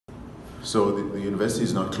So the university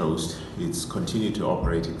is not closed. It's continued to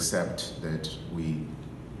operate, except that we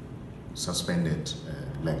suspended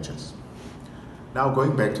lectures. Now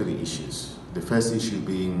going back to the issues. The first issue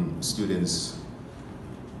being students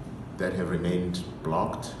that have remained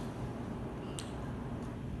blocked.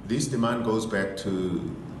 This demand goes back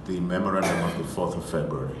to the memorandum of the 4th of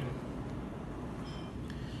February.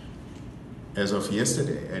 As of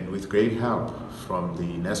yesterday, and with great help from the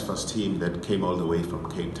NSFAS team that came all the way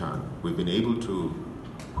from Cape Town, we've been able to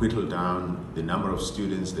whittle down the number of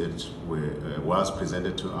students that was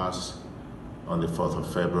presented to us on the 4th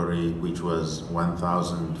of February, which was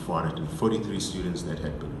 1,443 students that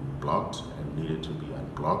had been blocked and needed to be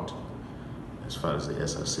unblocked, as far as the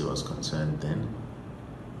SRC was concerned then.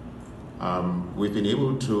 We've been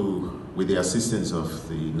able to, with the assistance of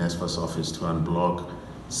the NSFAS office, to unblock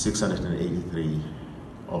 683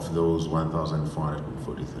 of those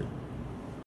 1,443.